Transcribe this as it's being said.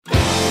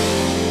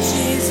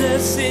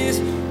Jesus is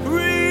real.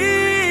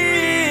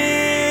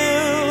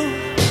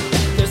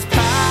 There's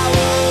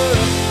power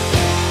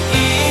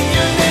in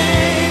your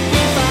name.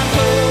 We find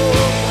hope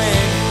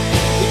when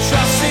we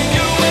trust in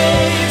your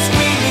ways.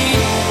 We need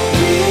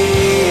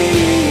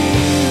real.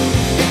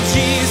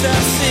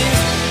 Jesus is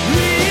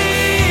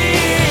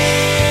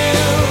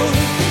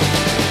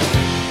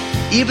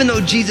real. Even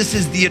though Jesus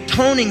is the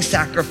atoning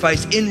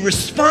sacrifice, in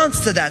response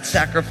to that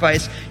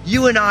sacrifice,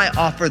 you and I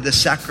offer the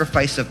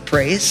sacrifice of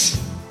praise.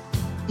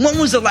 When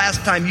was the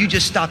last time you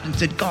just stopped and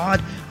said,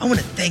 God, I want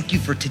to thank you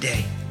for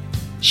today.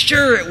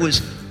 Sure, it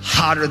was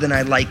hotter than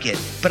I like it,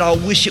 but I'll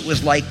wish it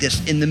was like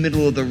this in the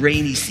middle of the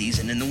rainy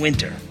season in the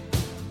winter.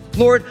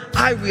 Lord,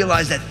 I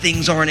realize that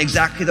things aren't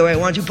exactly the way I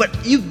want you,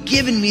 but you've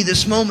given me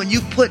this moment.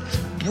 You've put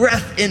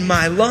breath in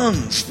my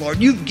lungs, Lord.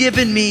 You've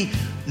given me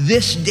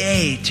this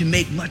day to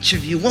make much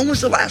of you. When was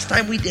the last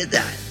time we did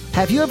that?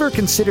 Have you ever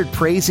considered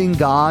praising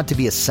God to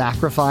be a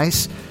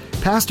sacrifice?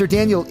 Pastor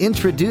Daniel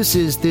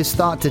introduces this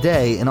thought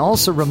today and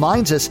also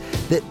reminds us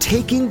that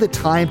taking the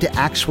time to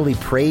actually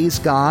praise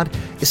God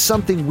is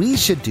something we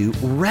should do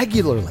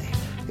regularly.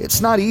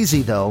 It's not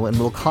easy, though, and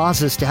will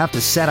cause us to have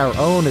to set our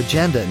own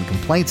agenda and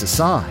complaints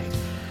aside.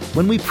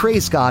 When we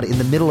praise God in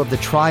the middle of the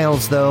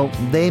trials, though,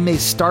 they may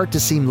start to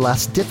seem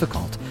less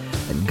difficult,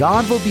 and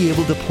God will be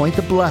able to point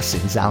the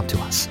blessings out to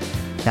us.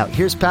 Now,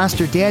 here's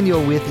Pastor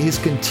Daniel with his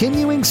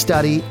continuing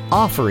study,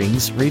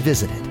 Offerings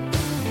Revisited.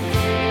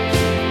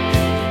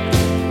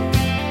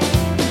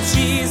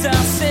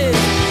 Jesus is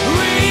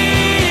real.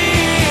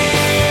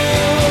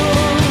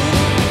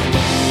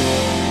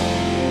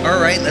 All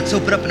right, let's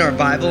open up in our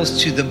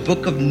Bibles to the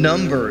book of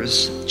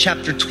Numbers,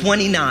 chapter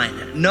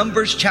 29.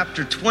 Numbers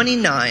chapter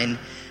 29.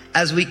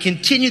 As we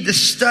continue the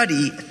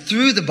study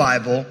through the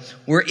Bible,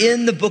 we're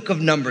in the book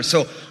of Numbers.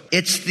 So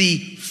it's the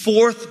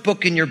fourth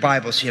book in your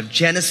Bible. So you have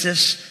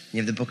Genesis, you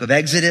have the book of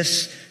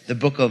Exodus, the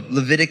book of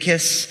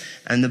Leviticus,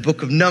 and the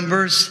book of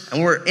Numbers.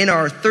 And we're in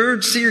our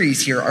third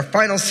series here, our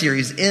final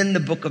series in the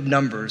book of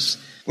Numbers.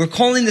 We're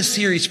calling the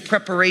series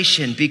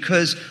Preparation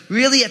because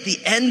really at the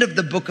end of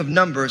the book of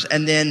Numbers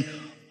and then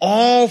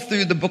all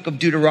through the book of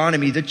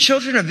Deuteronomy, the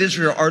children of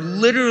Israel are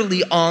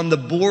literally on the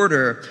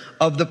border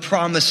of the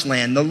promised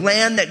land, the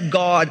land that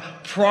God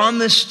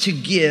promised to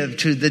give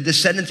to the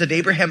descendants of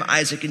Abraham,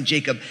 Isaac, and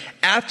Jacob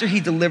after he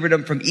delivered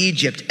them from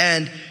Egypt.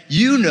 And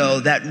you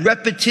know that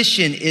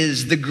repetition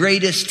is the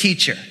greatest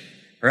teacher,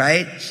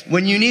 right?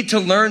 When you need to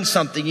learn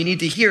something, you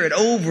need to hear it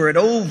over and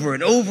over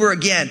and over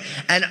again.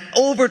 And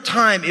over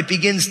time, it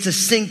begins to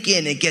sink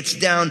in. It gets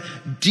down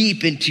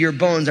deep into your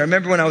bones. I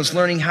remember when I was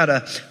learning how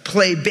to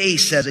play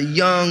bass as a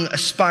young,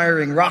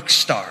 aspiring rock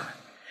star.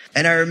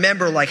 And I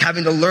remember like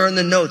having to learn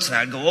the notes, and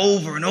I'd go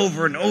over and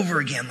over and over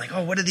again, like,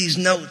 oh, what are these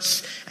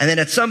notes? And then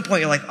at some point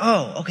you're like,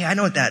 oh, okay, I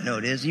know what that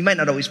note is. You might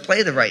not always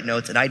play the right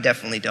notes, and I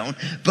definitely don't,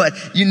 but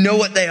you know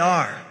what they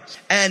are.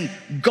 And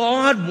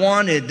God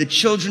wanted the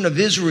children of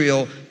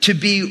Israel to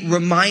be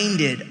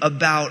reminded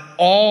about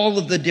all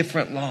of the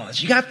different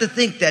laws. You have to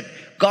think that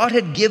God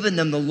had given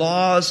them the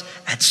laws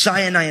at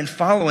Sinai and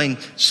following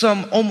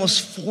some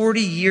almost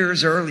 40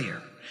 years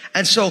earlier.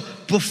 And so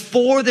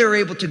before they're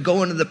able to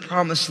go into the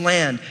promised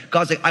land,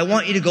 God's like, I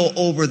want you to go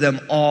over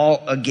them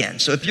all again.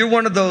 So if you're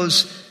one of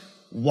those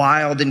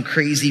wild and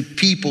crazy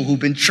people who've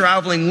been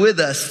traveling with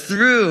us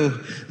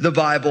through the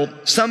Bible,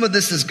 some of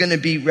this is going to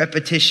be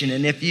repetition.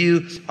 And if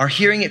you are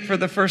hearing it for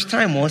the first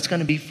time, well, it's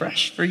going to be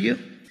fresh for you.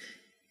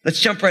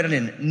 Let's jump right on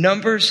in.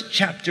 Numbers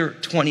chapter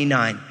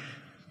 29.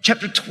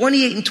 Chapter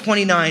 28 and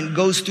 29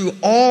 goes through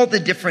all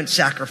the different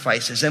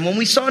sacrifices. And when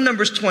we saw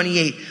Numbers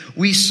 28,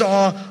 we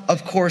saw,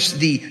 of course,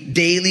 the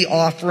daily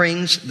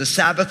offerings, the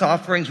Sabbath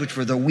offerings, which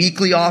were the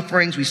weekly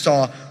offerings. We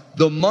saw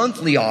the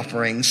monthly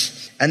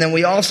offerings. And then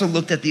we also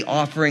looked at the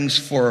offerings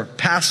for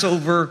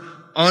Passover,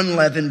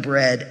 unleavened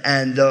bread,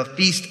 and the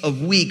Feast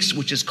of Weeks,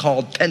 which is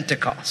called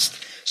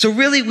Pentecost. So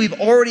really, we've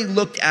already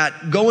looked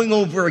at going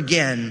over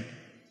again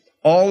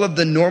all of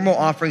the normal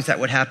offerings that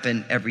would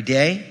happen every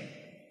day,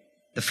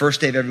 the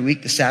first day of every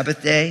week, the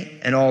Sabbath day,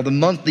 and all the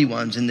monthly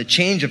ones and the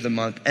change of the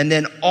month, and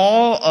then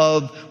all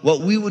of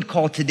what we would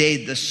call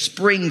today the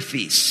spring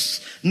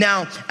feasts.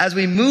 Now, as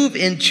we move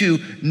into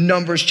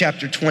Numbers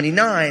chapter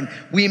 29,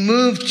 we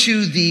move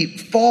to the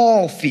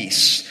fall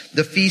feasts,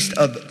 the Feast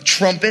of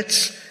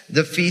Trumpets,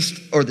 the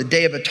Feast or the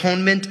Day of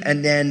Atonement,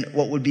 and then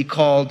what would be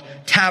called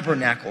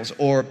tabernacles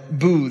or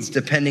booths,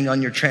 depending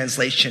on your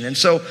translation. And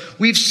so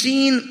we've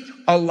seen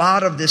a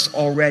lot of this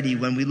already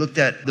when we looked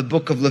at the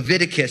book of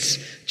Leviticus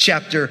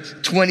chapter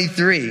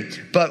 23,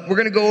 but we're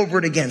going to go over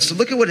it again. So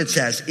look at what it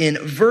says in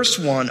verse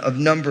 1 of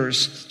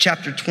Numbers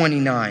chapter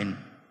 29.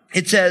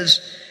 It says,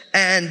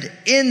 and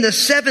in the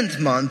 7th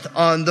month,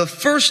 on the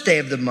first day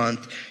of the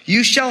month,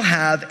 you shall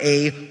have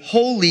a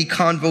holy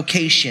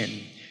convocation.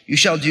 You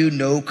shall do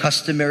no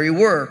customary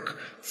work.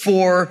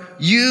 For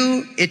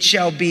you it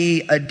shall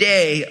be a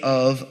day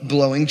of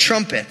blowing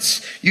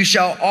trumpets. You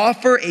shall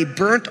offer a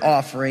burnt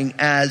offering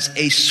as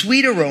a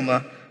sweet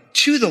aroma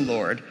to the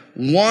Lord,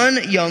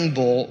 1 young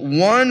bull,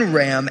 1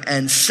 ram,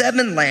 and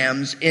 7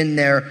 lambs in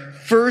their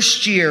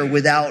first year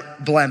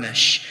without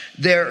blemish.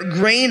 Their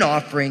grain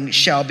offering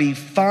shall be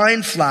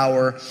fine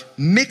flour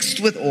mixed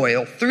with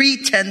oil,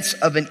 3/10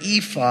 of an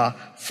ephah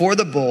for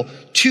the bull,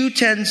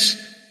 2/10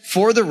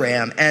 for the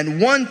ram,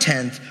 and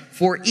 1/10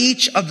 for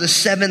each of the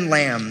 7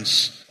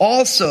 lambs.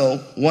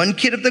 Also, 1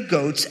 kid of the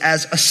goats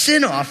as a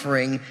sin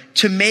offering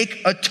to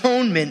make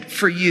atonement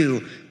for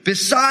you,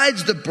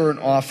 besides the burnt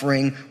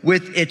offering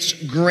with its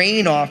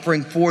grain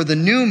offering for the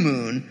new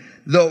moon,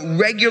 the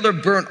regular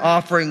burnt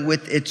offering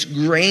with its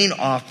grain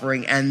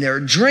offering, and their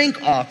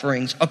drink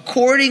offerings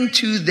according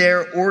to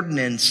their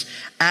ordinance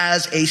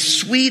as a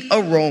sweet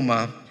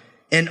aroma,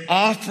 an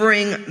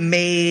offering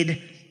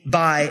made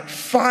by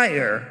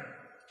fire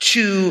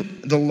to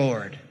the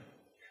Lord.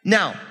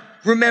 Now,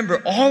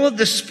 remember, all of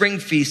the spring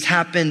feast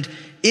happened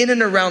in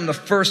and around the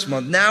first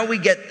month. Now we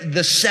get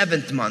the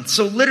 7th month.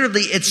 So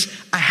literally it's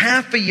a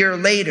half a year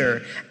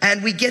later,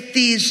 and we get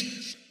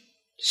these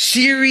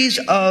series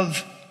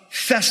of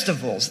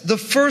festivals. The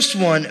first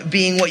one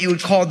being what you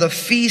would call the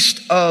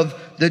Feast of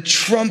the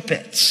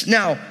Trumpets.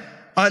 Now,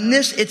 on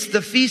this, it's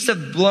the Feast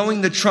of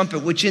Blowing the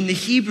Trumpet, which in the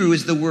Hebrew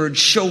is the word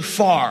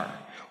shofar,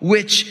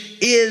 which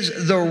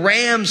is the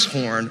ram's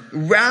horn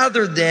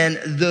rather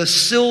than the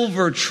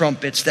silver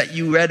trumpets that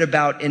you read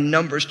about in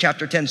Numbers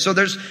chapter 10. So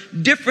there's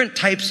different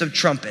types of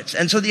trumpets.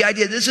 And so the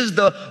idea, this is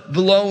the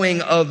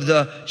blowing of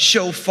the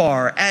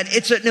shofar. And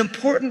it's an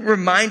important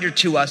reminder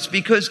to us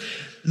because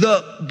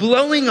the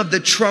blowing of the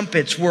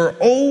trumpets were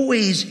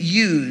always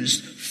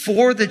used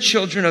for the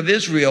children of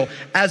Israel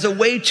as a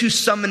way to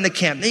summon the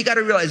camp. Now you got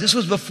to realize this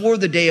was before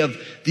the day of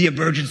the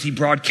emergency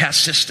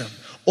broadcast system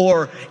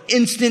or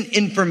instant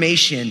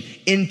information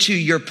into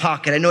your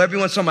pocket. I know every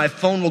once in a while my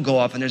phone will go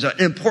off and there's an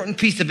important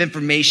piece of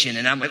information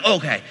and I'm like,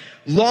 okay.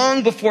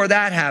 Long before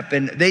that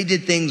happened, they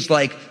did things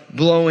like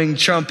blowing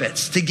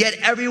trumpets to get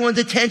everyone's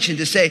attention,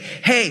 to say,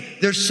 hey,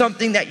 there's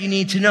something that you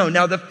need to know.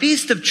 Now the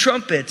Feast of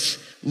Trumpets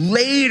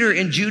later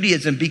in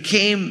Judaism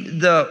became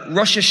the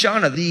Rosh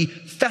Hashanah, the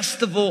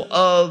festival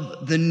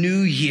of the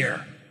new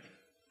year.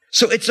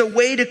 So it's a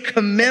way to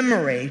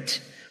commemorate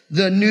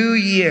the new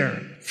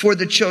year for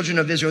the children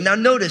of Israel. Now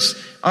notice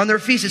on their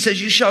feast, it says,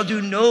 you shall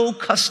do no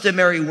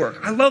customary work.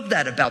 I love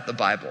that about the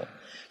Bible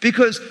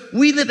because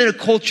we live in a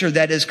culture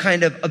that is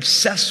kind of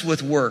obsessed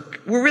with work.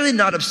 We're really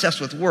not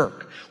obsessed with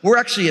work. We're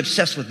actually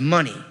obsessed with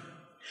money.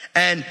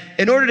 And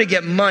in order to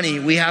get money,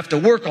 we have to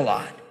work a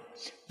lot.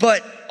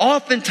 But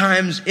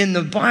oftentimes in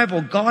the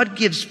Bible, God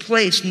gives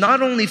place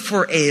not only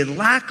for a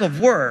lack of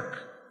work,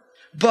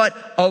 but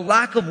a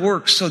lack of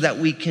work so that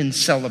we can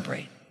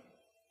celebrate.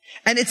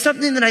 And it's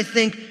something that I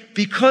think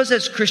because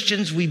as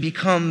Christians we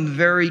become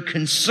very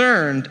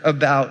concerned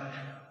about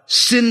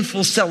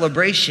sinful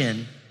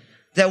celebration,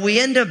 that we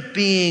end up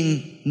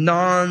being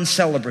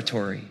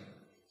non-celebratory.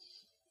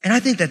 And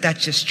I think that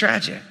that's just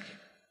tragic.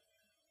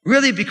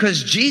 Really,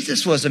 because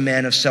Jesus was a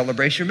man of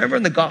celebration. Remember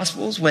in the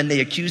Gospels when they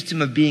accused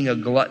him of being a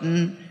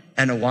glutton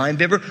and a wine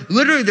bibber?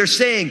 Literally, they're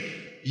saying,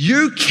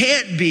 you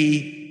can't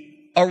be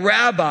a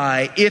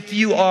rabbi if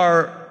you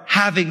are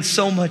having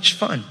so much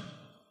fun.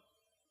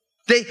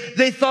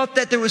 They thought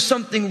that there was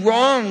something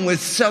wrong with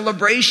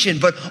celebration,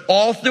 but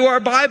all through our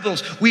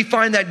Bibles, we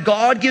find that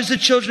God gives the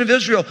children of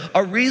Israel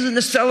a reason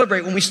to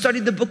celebrate. When we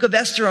studied the book of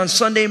Esther on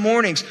Sunday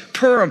mornings,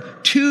 Purim,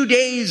 2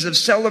 days of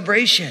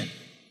celebration.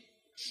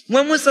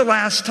 When was the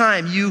last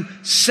time you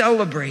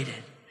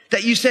celebrated?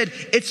 That you said,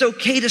 it's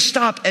okay to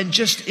stop and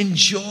just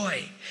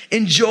enjoy.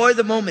 Enjoy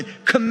the moment.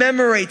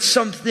 Commemorate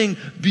something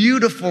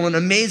beautiful and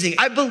amazing.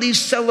 I believe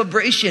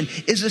celebration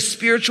is a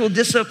spiritual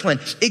discipline.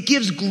 It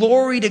gives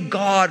glory to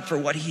God for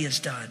what he has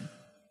done.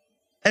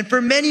 And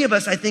for many of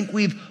us, I think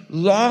we've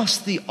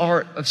lost the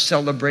art of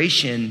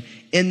celebration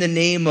in the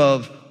name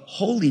of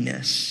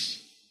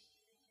holiness.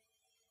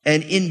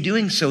 And in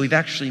doing so, we've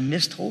actually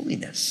missed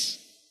holiness.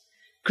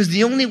 Because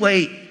the only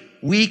way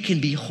we can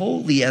be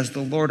holy as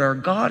the Lord our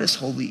God is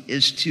holy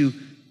is to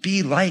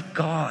be like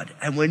God.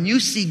 And when you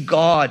see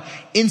God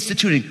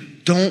instituting,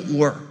 don't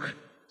work,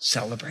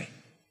 celebrate.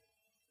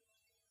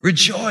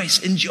 Rejoice,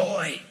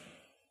 enjoy.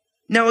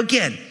 Now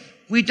again,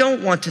 we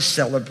don't want to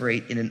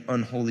celebrate in an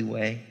unholy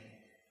way.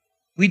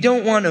 We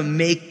don't want to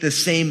make the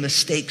same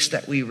mistakes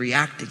that we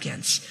react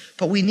against,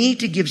 but we need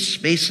to give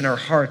space in our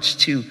hearts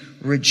to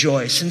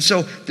rejoice. And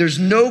so there's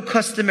no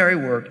customary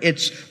work.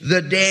 It's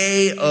the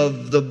day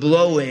of the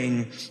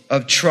blowing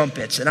of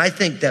trumpets. And I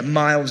think that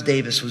Miles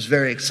Davis was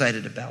very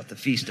excited about the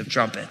Feast of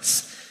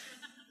Trumpets.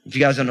 If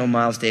you guys don't know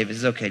Miles Davis,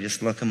 it's okay,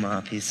 just look him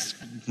up. He's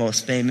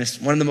most famous,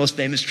 one of the most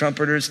famous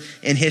trumpeters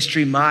in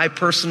history, my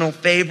personal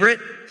favorite.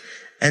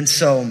 And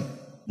so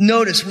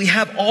notice we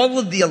have all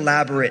of the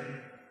elaborate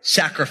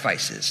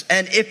sacrifices.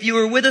 And if you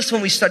were with us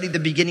when we studied the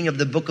beginning of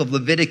the book of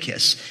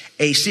Leviticus,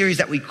 a series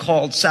that we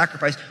called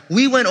Sacrifice,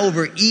 we went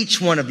over each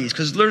one of these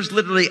because there's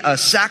literally a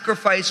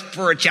sacrifice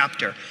for a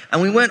chapter.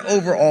 And we went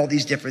over all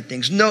these different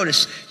things.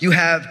 Notice you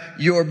have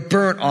your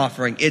burnt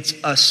offering. It's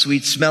a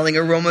sweet smelling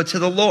aroma to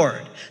the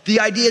Lord.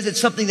 The idea is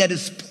it's something that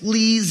is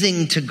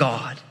pleasing to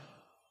God.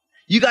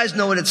 You guys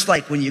know what it's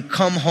like when you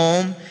come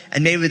home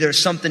and maybe there's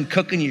something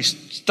cooking, you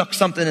stuck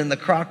something in the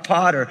crock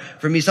pot, or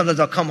for me, sometimes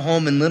I'll come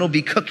home and Lynn will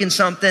be cooking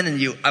something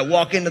and I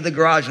walk into the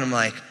garage and I'm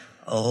like,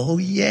 oh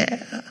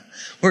yeah,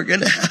 we're going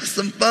to have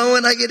some fun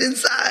when I get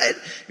inside,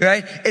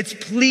 right? It's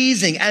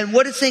pleasing. And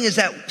what it's saying is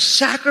that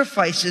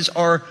sacrifices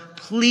are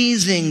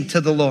pleasing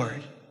to the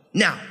Lord.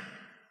 Now,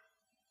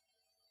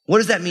 what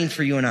does that mean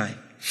for you and I?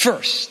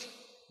 First,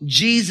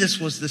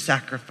 Jesus was the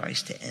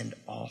sacrifice to end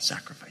all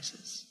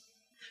sacrifices.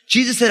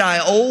 Jesus said, I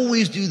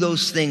always do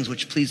those things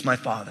which please my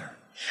Father.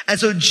 And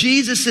so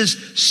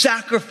Jesus'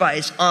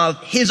 sacrifice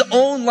of his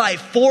own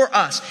life for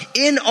us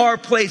in our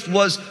place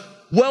was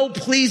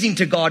well-pleasing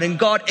to God, and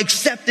God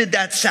accepted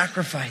that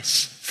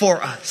sacrifice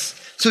for us.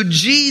 So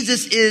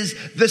Jesus is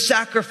the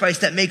sacrifice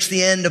that makes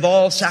the end of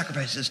all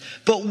sacrifices.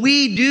 But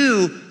we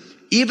do,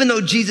 even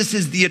though Jesus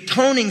is the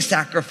atoning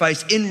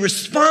sacrifice, in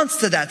response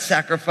to that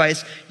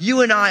sacrifice,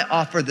 you and I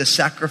offer the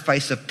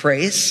sacrifice of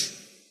praise.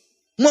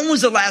 When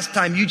was the last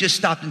time you just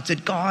stopped and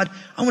said, God,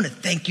 I want to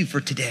thank you for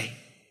today.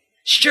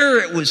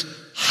 Sure, it was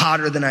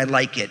hotter than I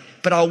like it,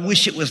 but I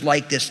wish it was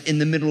like this in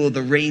the middle of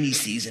the rainy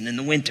season in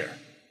the winter.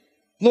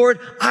 Lord,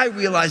 I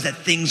realize that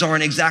things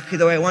aren't exactly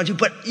the way I want you,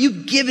 but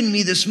you've given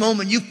me this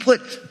moment. You've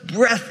put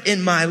breath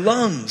in my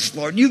lungs,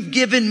 Lord. You've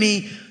given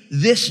me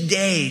this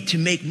day to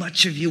make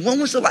much of you. When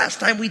was the last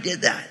time we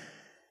did that?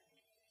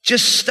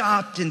 Just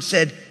stopped and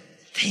said,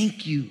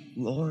 thank you,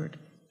 Lord,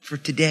 for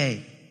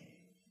today.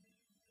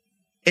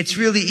 It's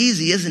really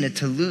easy, isn't it,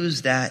 to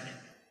lose that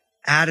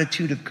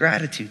attitude of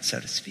gratitude,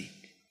 so to speak.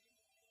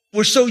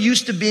 We're so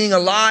used to being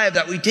alive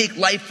that we take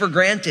life for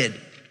granted.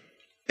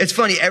 It's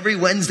funny, every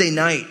Wednesday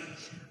night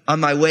on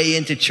my way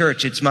into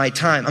church, it's my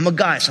time. I'm a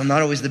guy, so I'm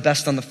not always the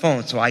best on the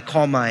phone. So I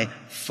call my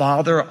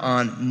father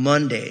on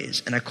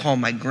Mondays and I call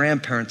my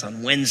grandparents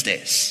on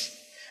Wednesdays.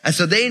 And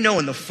so they know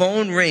when the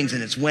phone rings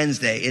and it's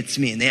Wednesday, it's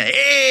me. And they're like,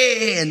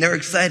 hey, and they're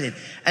excited.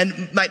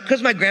 And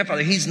because my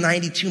grandfather, he's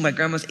 92, my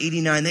grandma's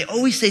 89, they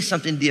always say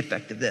something to the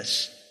effect of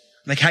this.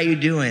 I'm like, how you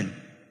doing?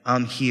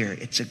 I'm here.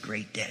 It's a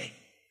great day.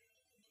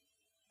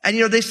 And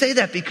they say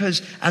that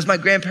because as my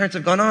grandparents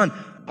have gone on,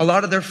 a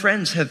lot of their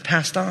friends have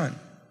passed on.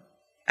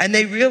 And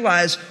they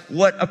realize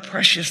what a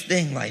precious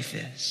thing life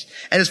is.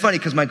 And it's funny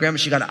because my grandma,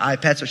 she got an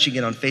iPad so she can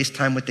get on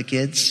FaceTime with the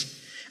kids.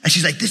 And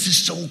she's like, this is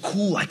so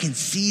cool. I can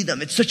see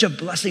them. It's such a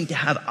blessing to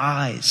have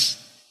eyes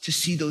to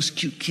see those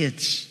cute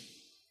kids.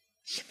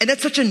 And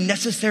that's such a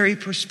necessary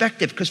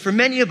perspective because for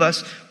many of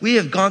us, we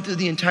have gone through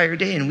the entire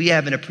day and we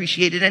haven't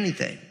appreciated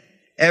anything.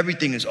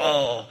 Everything is,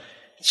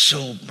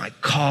 so my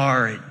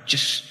car,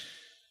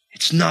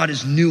 it's not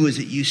as new as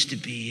it used to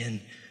be. And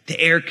the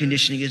air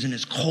conditioning isn't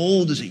as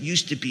cold as it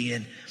used to be.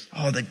 And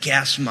the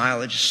gas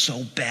mileage is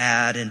so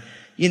bad. And,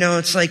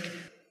 it's like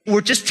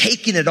we're just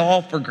taking it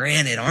all for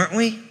granted, aren't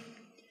we?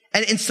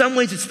 And in some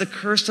ways, it's the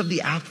curse of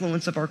the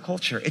affluence of our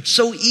culture. It's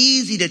so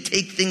easy to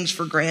take things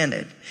for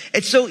granted.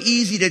 It's so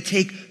easy to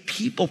take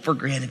people for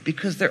granted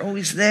because they're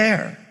always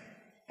there.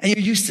 And you're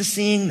used to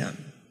seeing them.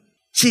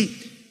 See,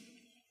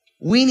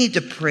 we need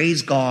to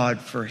praise God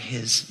for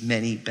his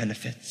many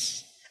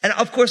benefits. And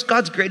of course,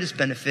 God's greatest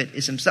benefit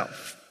is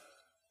himself.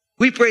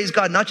 We praise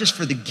God not just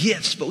for the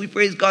gifts, but we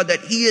praise God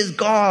that he is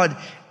God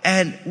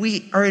and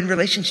we are in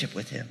relationship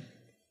with him.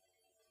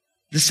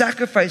 The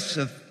sacrifice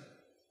of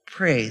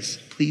praise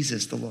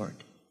pleases the Lord.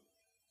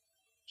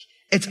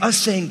 It's us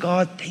saying,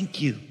 God, thank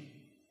you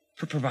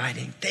for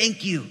providing.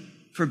 Thank you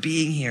for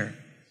being here.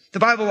 The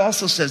Bible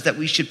also says that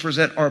we should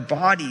present our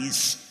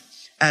bodies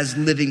as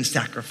living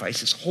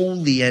sacrifices,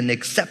 holy and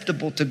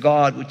acceptable to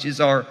God, which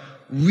is our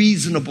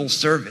reasonable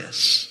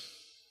service.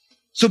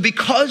 So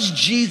because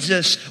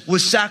Jesus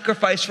was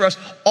sacrificed for us,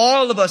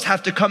 all of us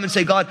have to come and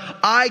say, God,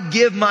 I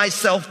give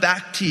myself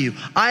back to you.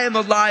 I am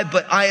alive,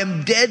 but I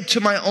am dead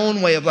to my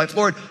own way of life.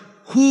 Lord,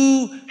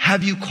 who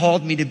have you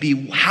called me to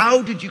be?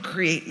 How did you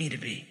create me to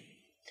be?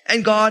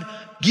 And God,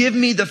 give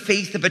me the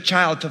faith of a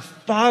child to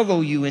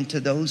follow you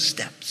into those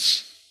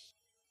steps.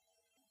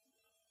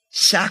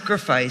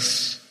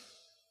 Sacrifice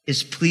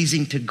is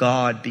pleasing to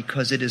God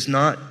because it is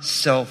not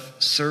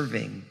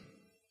self-serving.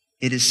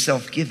 It is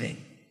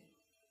self-giving.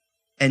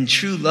 And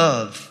true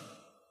love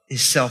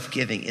is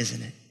self-giving,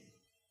 isn't it?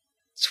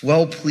 It's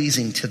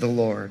well-pleasing to the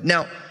Lord.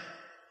 Now,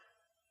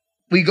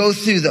 we go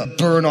through the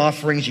burnt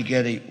offerings. You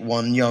get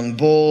one young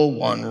bull,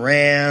 one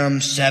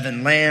ram,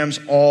 7 lambs,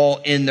 all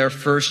in their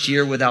first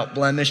year without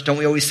blemish. Don't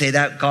we always say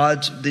that?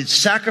 The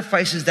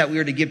sacrifices that we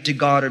are to give to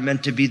God are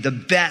meant to be the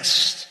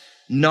best,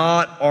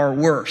 not our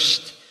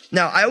worst.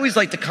 Now, I always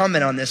like to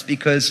comment on this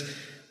because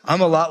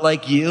I'm a lot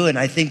like you, and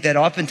I think that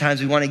oftentimes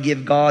we want to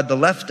give God the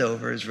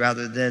leftovers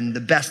rather than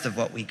the best of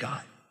what we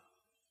got.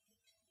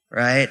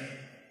 Right?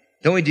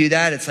 Don't we do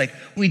that? It's like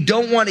we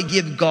don't want to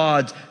give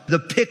God the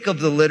pick of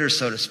the litter,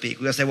 so to speak.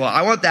 We'll say, well,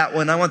 I want that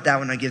one.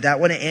 I give that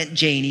one to Aunt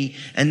Janie,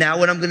 and that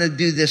one I'm going to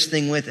do this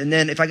thing with, and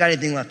then if I got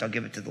anything left, I'll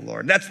give it to the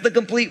Lord. That's the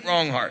complete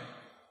wrong heart.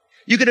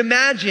 You could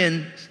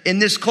imagine in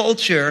this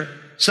culture,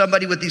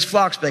 somebody with these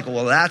flocks be like,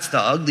 well, that's the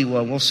ugly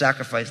one. We'll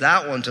sacrifice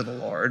that one to the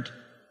Lord.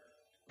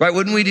 Right?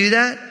 Wouldn't we do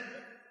that?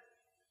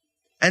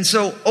 And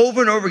so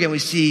over and over again, we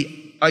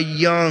see a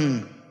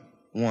young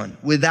one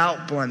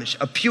without blemish,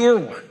 a pure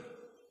one.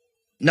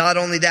 Not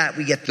only that,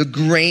 we get the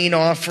grain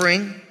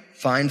offering,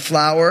 fine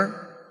flour.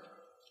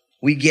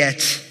 We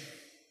get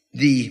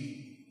the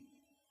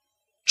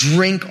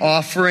drink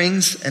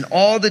offerings and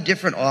all the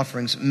different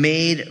offerings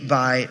made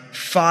by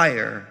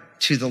fire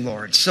to the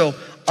Lord. So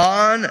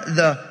on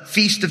the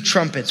Feast of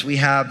Trumpets, we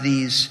have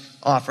these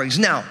offerings.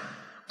 Now,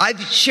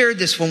 I've shared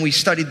this when we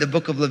studied the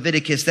book of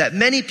Leviticus, that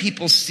many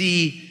people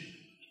see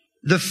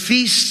the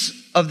feasts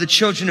of the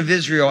children of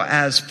Israel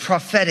as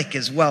prophetic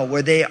as well,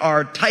 where they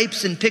are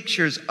types and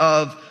pictures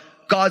of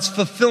God's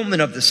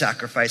fulfillment of the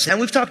sacrifice. And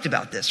we've talked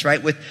about this,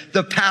 right? With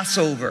the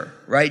Passover,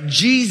 right?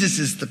 Jesus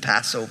is the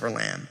Passover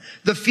lamb.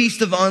 The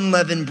Feast of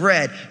Unleavened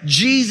Bread.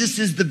 Jesus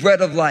is the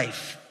bread of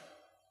life,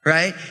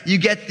 right? You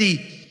get the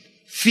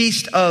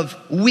Feast of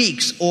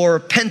Weeks or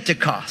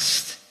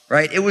Pentecost,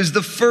 right? It was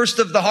the first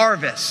of the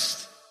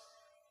harvest.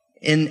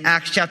 In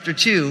Acts chapter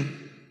 2,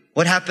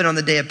 what happened on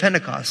the day of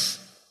Pentecost?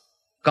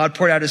 God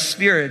poured out his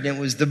Spirit, and it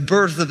was the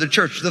birth of the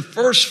church, the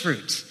first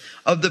fruits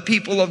of the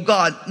people of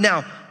God.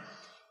 Now,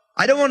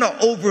 I don't want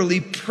to overly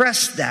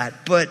press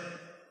that, but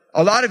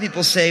a lot of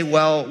people say,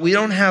 well, we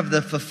don't have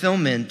the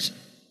fulfillment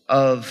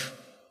of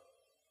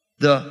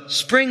the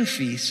spring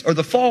feast or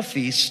the fall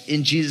feast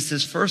in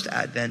Jesus' first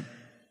advent.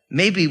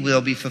 Maybe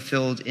will be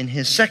fulfilled in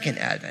his second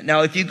advent.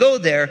 Now, if you go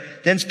there,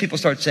 then people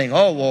start saying,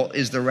 oh, well,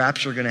 is the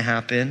rapture going to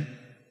happen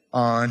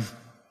on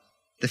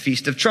the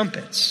Feast of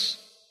Trumpets?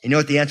 You know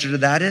what the answer to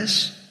that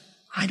is?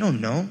 I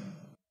don't know.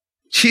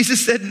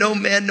 Jesus said no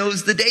man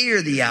knows the day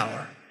or the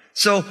hour.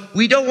 So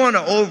we don't want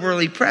to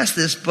overly press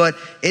this, but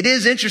it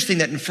is interesting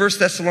that in 1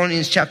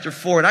 Thessalonians chapter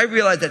 4, and I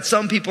realize that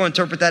some people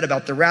interpret that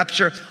about the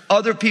rapture,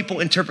 other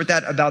people interpret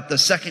that about the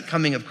second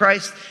coming of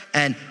Christ,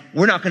 and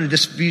we're not going to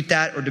dispute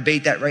that or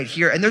debate that right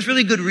here. And there's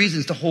really good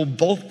reasons to hold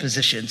both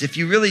positions. If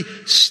you really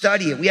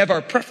study it, we have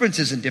our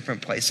preferences in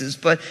different places,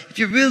 but if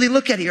you really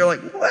look at it, you're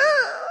like,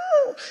 wow.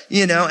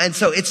 And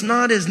so it's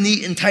not as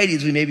neat and tidy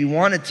as we maybe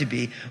want it to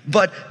be.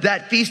 But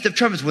that Feast of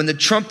Trumpets, when the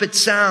trumpet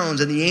sounds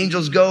and the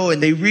angels go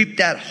and they reap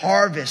that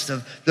harvest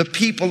of the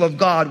people of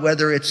God,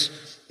 whether it's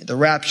the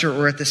rapture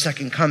or at the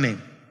second coming,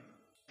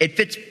 it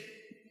fits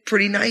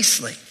pretty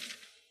nicely.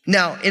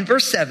 Now, in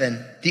verse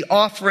 7, the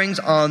offerings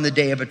on the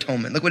Day of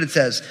Atonement. Look what it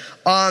says.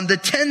 On the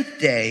 10th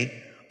day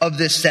of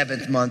this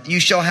 7th month, you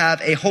shall have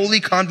a holy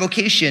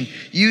convocation.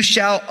 You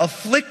shall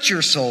afflict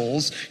your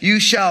souls. You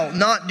shall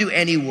not do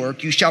any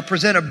work. You shall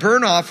present a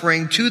burnt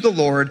offering to the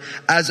Lord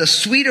as a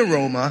sweet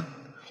aroma,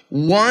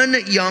 1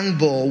 young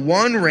bull,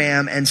 1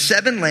 ram, and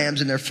 7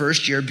 lambs in their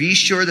first year. Be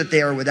sure that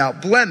they are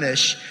without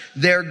blemish.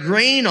 Their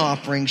grain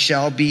offering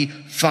shall be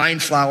fine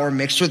flour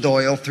mixed with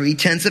oil,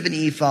 3/10 of an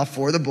ephah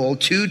for the bull,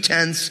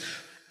 2/10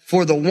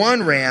 for the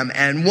 1 ram,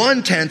 and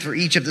 1/10 for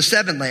each of the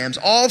 7 lambs.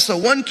 Also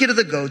 1 kid of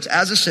the goats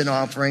as a sin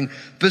offering,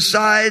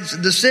 besides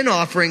the sin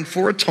offering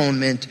for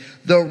atonement,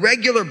 the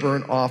regular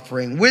burnt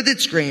offering with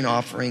its grain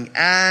offering,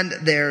 and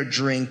their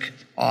drink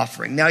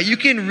offering. Now you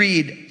can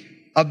read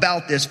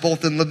about this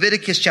both in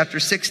Leviticus chapter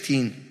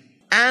 16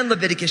 and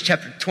Leviticus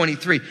chapter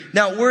 23.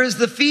 Now, whereas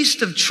the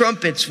Feast of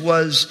Trumpets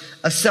was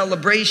a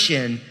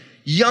celebration,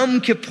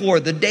 Yom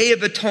Kippur, the Day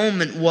of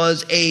Atonement,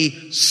 was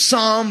a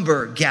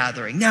somber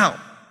gathering.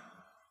 Now,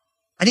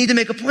 I need to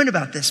make a point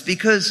about this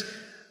because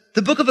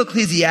the book of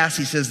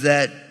Ecclesiastes says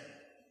that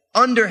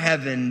under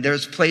heaven,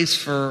 there's place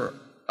for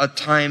a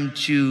time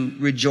to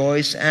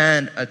rejoice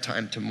and a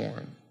time to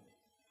mourn.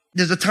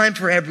 There's a time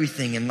for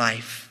everything in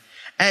life.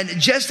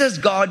 And just as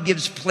God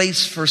gives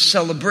place for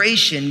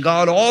celebration,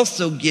 God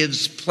also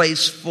gives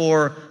place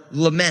for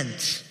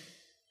lament.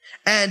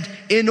 And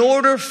in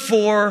order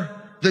for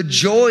the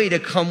joy to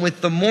come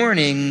with the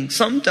morning,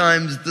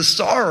 sometimes the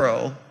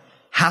sorrow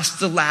has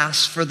to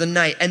last for the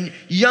night. And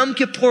Yom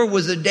Kippur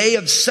was a day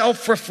of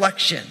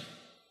self-reflection.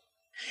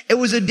 It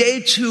was a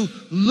day to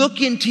look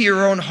into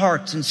your own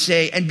hearts and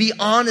say, and be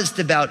honest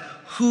about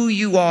who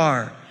you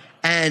are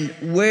and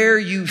where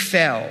you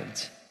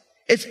failed.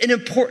 It's an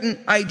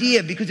important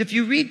idea because if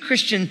you read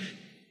Christian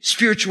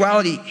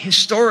spirituality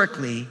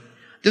historically,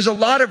 there's a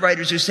lot of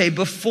writers who say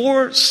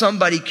before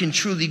somebody can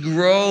truly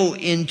grow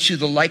into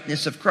the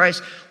likeness of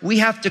Christ, we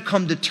have to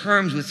come to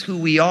terms with who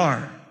we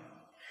are.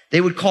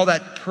 They would call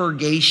that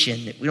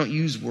purgation. We don't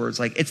use words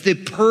like, it's the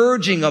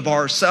purging of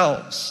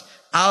ourselves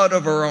out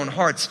of our own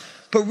hearts.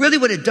 But really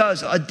what it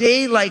does, a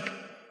day like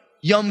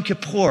Yom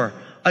Kippur,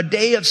 a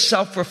day of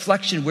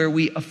self-reflection where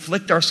we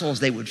afflict our souls.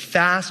 They would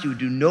fast, you would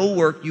do no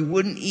work, you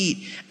wouldn't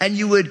eat, and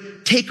you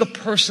would take a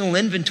personal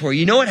inventory.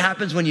 You know what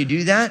happens when you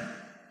do that?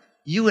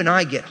 You and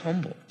I get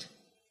humbled.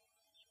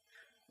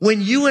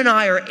 When you and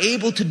I are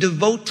able to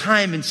devote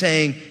time in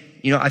saying,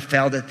 I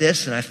failed at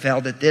this and I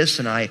failed at this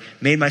and I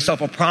made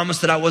myself a promise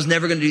that I was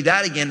never going to do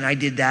that again and I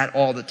did that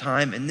all the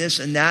time and this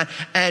and that.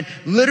 And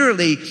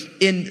literally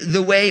in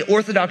the way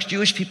Orthodox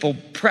Jewish people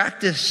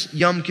practice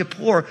Yom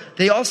Kippur,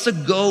 they also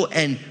go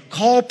and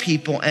call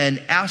people and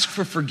ask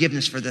for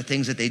forgiveness for the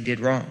things that they did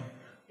wrong.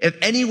 if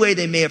any way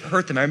they may have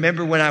hurt them. I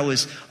remember when I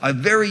was a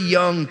very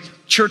young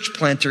church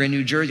planter in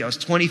New Jersey, I was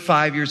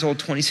 25 years old,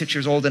 26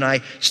 years old, and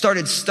I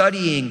started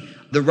studying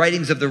the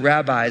writings of the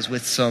rabbis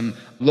with some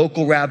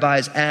local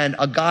rabbis and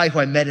a guy who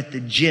I met at the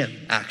gym,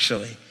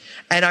 actually.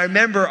 And I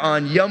remember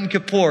on Yom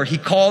Kippur, he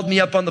called me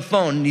up on the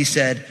phone and he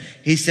said,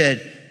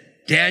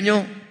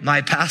 Daniel,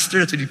 my pastor,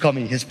 that's what you call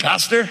me, his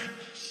pastor.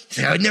 He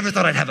said, I never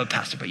thought I'd have a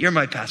pastor, but you're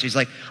my pastor. He's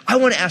like, I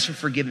want to ask for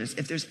forgiveness.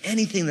 If there's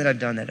anything that I've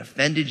done that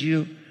offended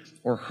you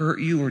or hurt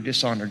you or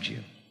dishonored you.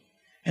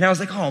 And I was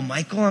like, oh,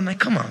 Michael, I'm like,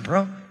 come on,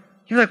 bro.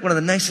 You're like one of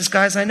the nicest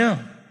guys I know.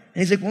 And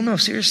he's like, well, no,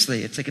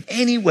 seriously. It's like, if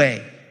any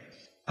way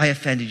I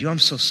offended you, I'm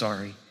so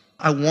sorry.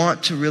 I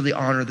want to really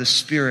honor the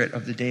spirit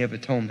of the Day of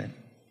Atonement.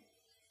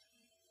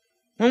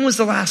 When was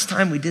the last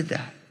time we did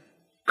that?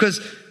 Because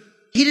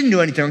he didn't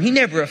do anything wrong. He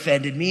never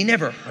offended me. He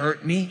never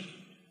hurt me.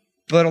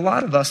 But a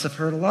lot of us have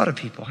hurt a lot of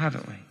people,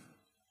 haven't we?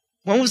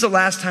 When was the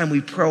last time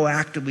we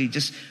proactively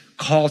just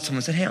called someone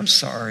and said, hey, I'm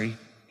sorry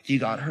if you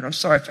got hurt. I'm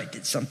sorry if I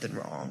did something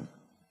wrong.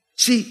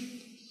 See,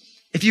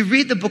 if you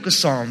read the book of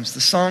Psalms,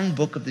 the song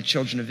book of the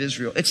children of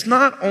Israel, it's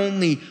not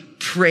only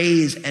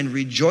praise and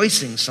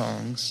rejoicing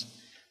songs,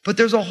 but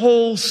there's a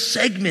whole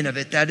segment of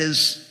it that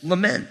is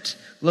lament.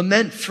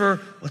 Lament for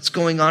what's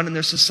going on in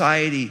their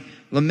society.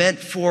 Lament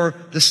for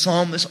the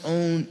psalmist's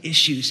own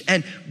issues.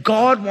 And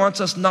God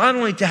wants us not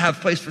only to have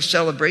place for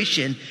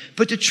celebration,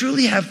 but to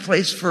truly have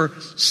place for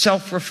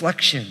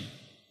self-reflection.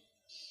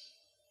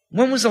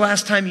 When was the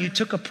last time you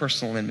took a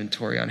personal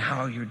inventory on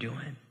how you're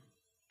doing?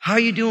 How are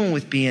you doing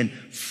with being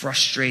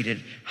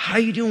frustrated? How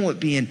are you doing with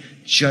being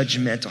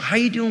judgmental? How are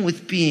you doing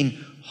with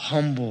being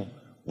humble?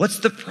 What's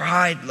the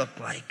pride look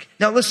like?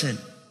 Now listen,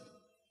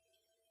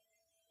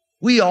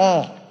 we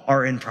all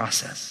are in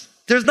process.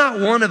 There's not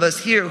one of us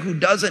here who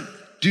doesn't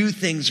do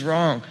things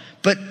wrong.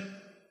 But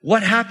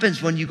what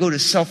happens when you go to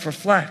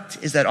self-reflect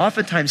is that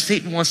oftentimes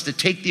Satan wants to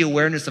take the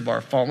awareness of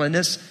our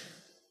fallenness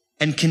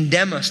and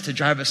condemn us to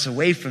drive us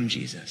away from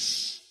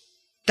Jesus.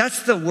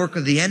 That's the work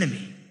of the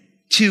enemy,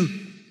 to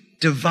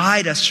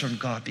divide us from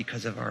God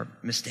because of our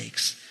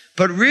mistakes.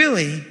 But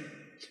really,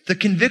 the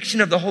conviction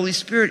of the Holy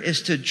Spirit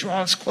is to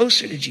draw us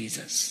closer to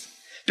Jesus.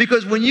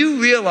 Because when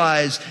you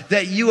realize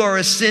that you are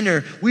a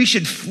sinner, we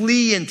should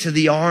flee into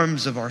the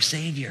arms of our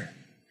Savior.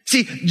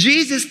 See,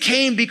 Jesus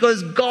came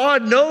because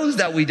God knows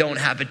that we don't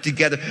have it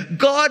together.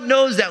 God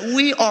knows that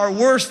we are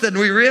worse than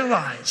we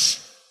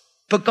realize.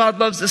 But God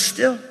loves us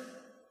still.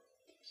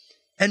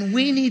 And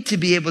we need to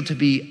be able to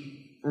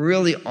be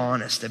really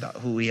honest about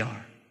who we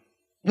are.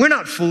 We're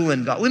not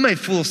fooling God. We might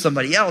fool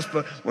somebody else,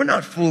 but we're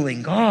not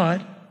fooling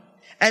God.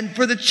 And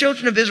for the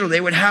children of Israel,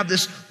 they would have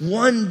this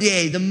one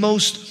day, the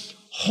most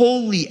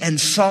holy and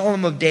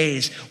solemn of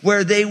days,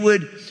 where they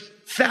would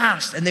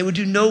fast and they would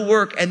do no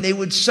work and they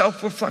would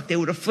self-reflect. They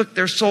would afflict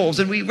their souls.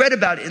 And we read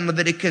about it in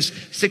Leviticus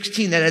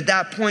 16 that at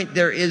that point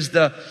there is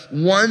the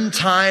one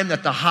time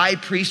that the high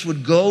priest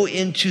would go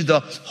into the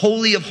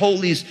Holy of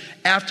Holies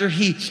after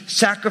he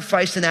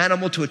sacrificed an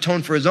animal to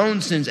atone for his own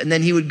sins. And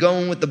then he would go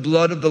in with the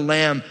blood of the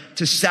lamb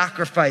to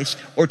sacrifice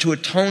or to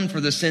atone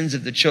for the sins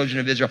of the children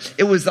of Israel.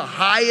 It was the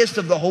highest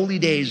of the holy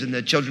days in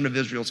the children of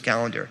Israel's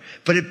calendar.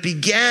 But it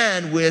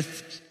began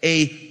with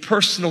a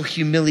personal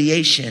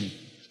humiliation.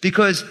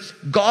 Because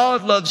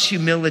God loves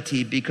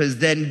humility, because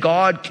then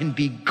God can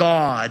be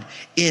God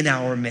in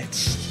our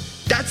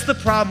midst. That's the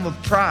problem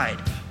of pride.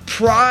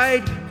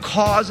 Pride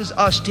causes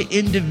us to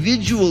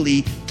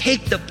individually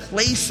take the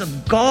place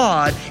of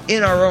God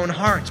in our own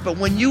hearts. But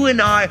when you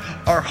and I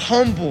are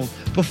humbled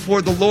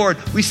before the Lord,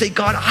 we say,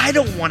 God, I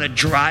don't want to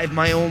drive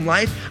my own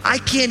life. I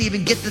can't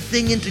even get the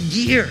thing into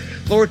gear.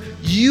 Lord,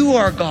 you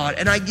are God,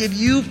 and I give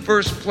you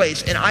first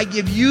place, and I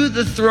give you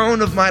the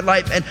throne of my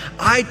life, and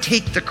I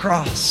take the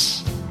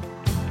cross.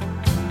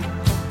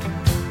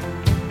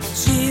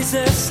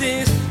 Jesus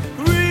is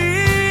real.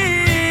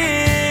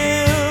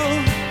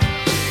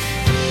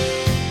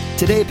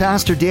 Today,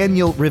 Pastor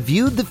Daniel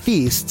reviewed the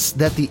feasts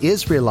that the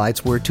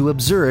Israelites were to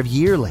observe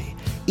yearly.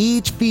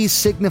 Each feast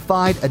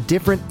signified a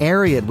different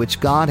area in which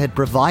God had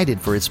provided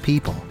for his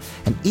people,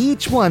 and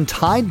each one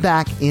tied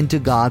back into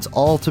God's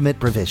ultimate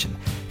provision,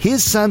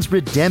 his Son's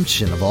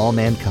redemption of all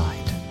mankind.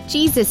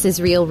 Jesus is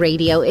Real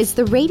Radio is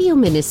the radio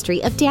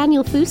ministry of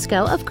Daniel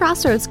Fusco of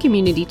Crossroads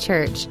Community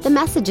Church. The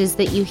messages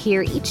that you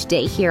hear each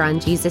day here on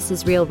Jesus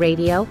is Real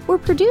Radio were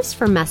produced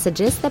from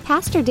messages that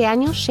Pastor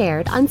Daniel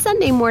shared on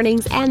Sunday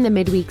mornings and the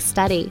midweek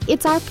study.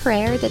 It's our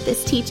prayer that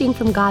this teaching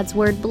from God's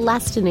Word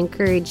blessed and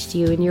encouraged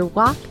you in your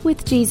walk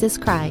with Jesus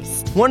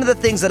Christ. One of the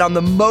things that I'm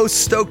the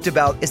most stoked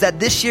about is that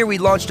this year we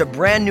launched a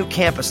brand new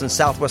campus in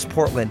Southwest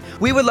Portland.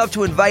 We would love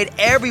to invite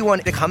everyone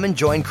to come and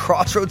join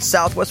Crossroads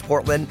Southwest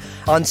Portland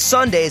on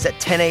Sundays at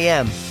 10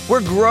 a.m.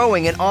 We're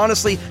growing, and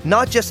honestly,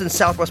 not just in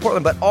Southwest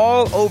Portland, but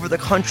all over the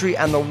country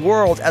and the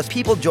world as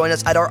people join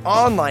us at our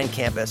online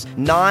campus.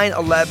 9,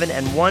 11,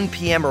 and 1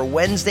 p.m. or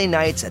Wednesday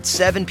nights at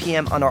 7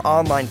 p.m. on our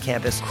online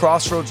campus,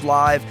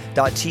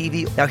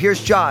 crossroadslive.tv. Now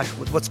here's Josh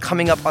with what's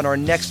coming up on our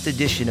next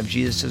edition of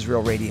Jesus is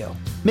Real Radio.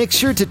 Make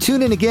sure to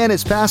tune in again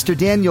as Pastor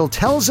Daniel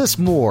tells us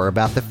more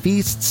about the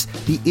feasts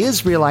the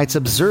Israelites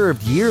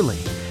observed yearly,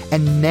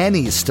 and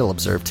many still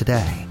observe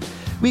today.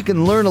 We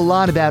can learn a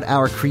lot about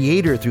our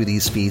Creator through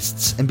these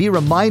feasts and be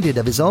reminded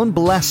of His own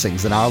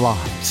blessings in our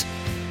lives.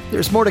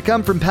 There's more to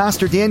come from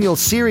Pastor Daniel's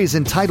series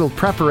entitled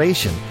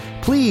Preparation.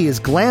 Please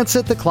glance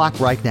at the clock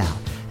right now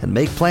and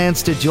make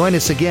plans to join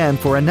us again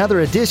for another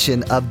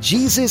edition of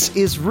Jesus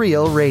is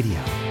Real Radio.